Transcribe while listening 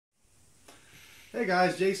Hey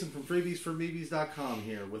guys, Jason from freebiesformeebies.com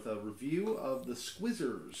here with a review of the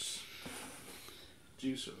Squissors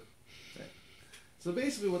juicer. Okay. So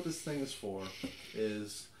basically what this thing is for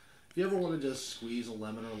is if you ever want to just squeeze a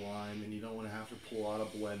lemon or lime and you don't want to have to pull out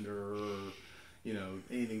a blender or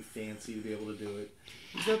anything fancy to be able to do it,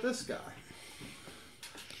 you've got this guy.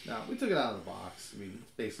 Now we took it out of the box. I mean,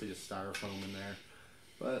 it's basically just styrofoam in there.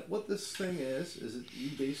 But what this thing is that you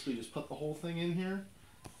basically just put the whole thing in here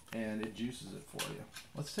and it juices it for you.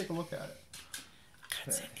 Let's take a look at it.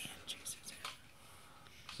 Okay.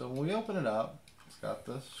 So when we open it up, it's got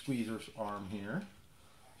the squeezer's arm here,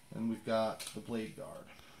 and we've got the blade guard.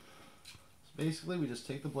 So basically we just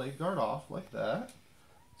take the blade guard off like that,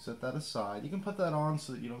 set that aside. You can put that on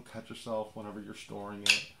so that you don't cut yourself whenever you're storing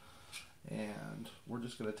it, and we're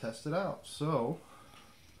just going to test it out. So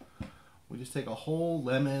we just take a whole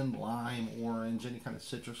lemon, lime, orange, any kind of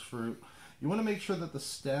citrus fruit. You want to make sure that the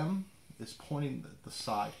stem is pointing the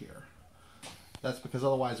side here. That's because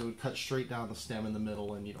otherwise it would cut straight down the stem in the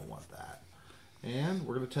middle, and you don't want that. And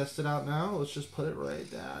we're going to test it out now. Let's just put it right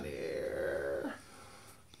down here.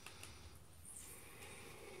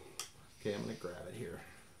 Okay, I'm going to grab it here.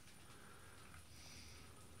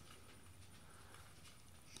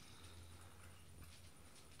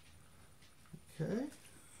 Okay,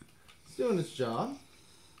 it's doing its job.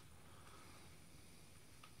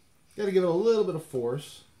 Got to give it a little bit of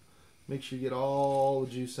force. Make sure you get all the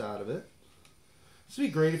juice out of it. This would be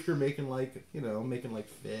great if you're making like, making like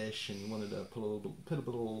fish and you wanted to put a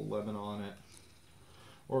little lemon on it.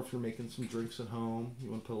 Or if you're making some drinks at home, you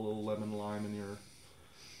want to put a little lemon lime in your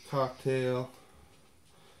cocktail.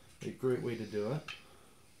 A great way to do it.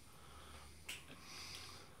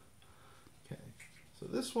 Okay, so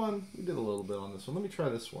this one, we did a little bit on this one. Let me try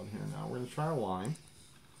this one here now. We're going to try a lime.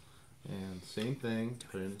 And same thing,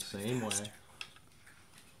 put it in the same way.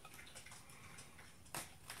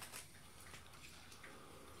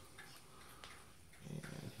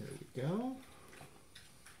 And here we go.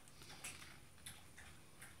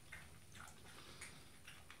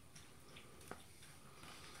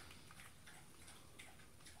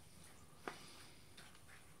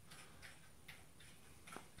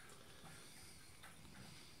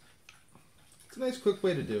 It's a nice quick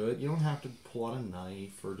way to do it. You don't have to pull out a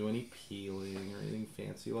knife or do any peeling or anything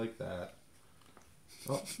fancy like that.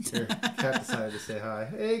 Oh, here, cat decided to say hi.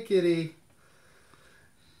 Hey kitty!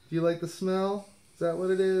 Do you like the smell? Is that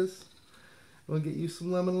what it is? Want to get you some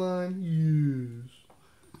lemon lime? Yes.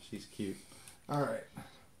 She's cute. Alright,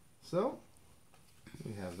 so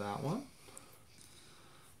we have that one.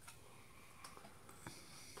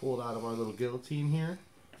 Pull it out of our little guillotine here.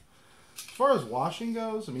 As far as washing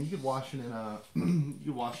goes, I mean, you could wash it in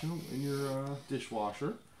your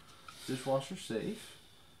dishwasher, Dishwasher Safe,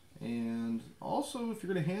 and also if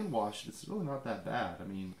you're going to hand wash it, it's really not that bad. I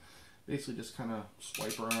mean, basically just kind of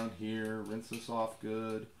swipe around here, rinse this off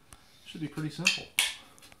good. Should be pretty simple.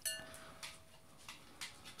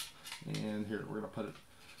 And here, we're going to put it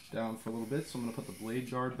down for a little bit, so I'm going to put the blade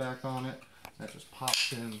guard back on it. That just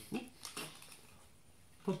pops in. Oop.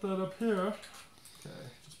 Put that up here. Okay.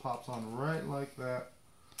 Pops on right like that.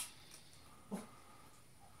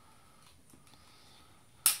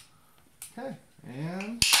 Okay,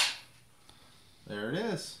 and there it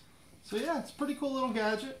is. So yeah, it's a pretty cool little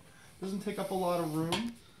gadget. Doesn't take up a lot of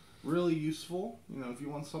room. Really useful. If you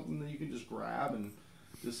want something that you can just grab and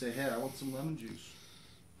just say, hey, I want some lemon juice.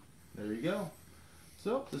 There you go.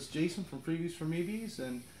 So, this is Jason from Freebies for Meebies,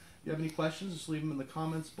 and if you have any questions, just leave them in the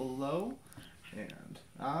comments below. And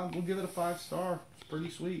we'll give it a 5-star. It's pretty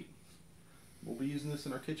sweet. We'll be using this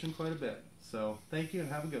in our kitchen quite a bit. So thank you and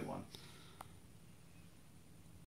have a good one.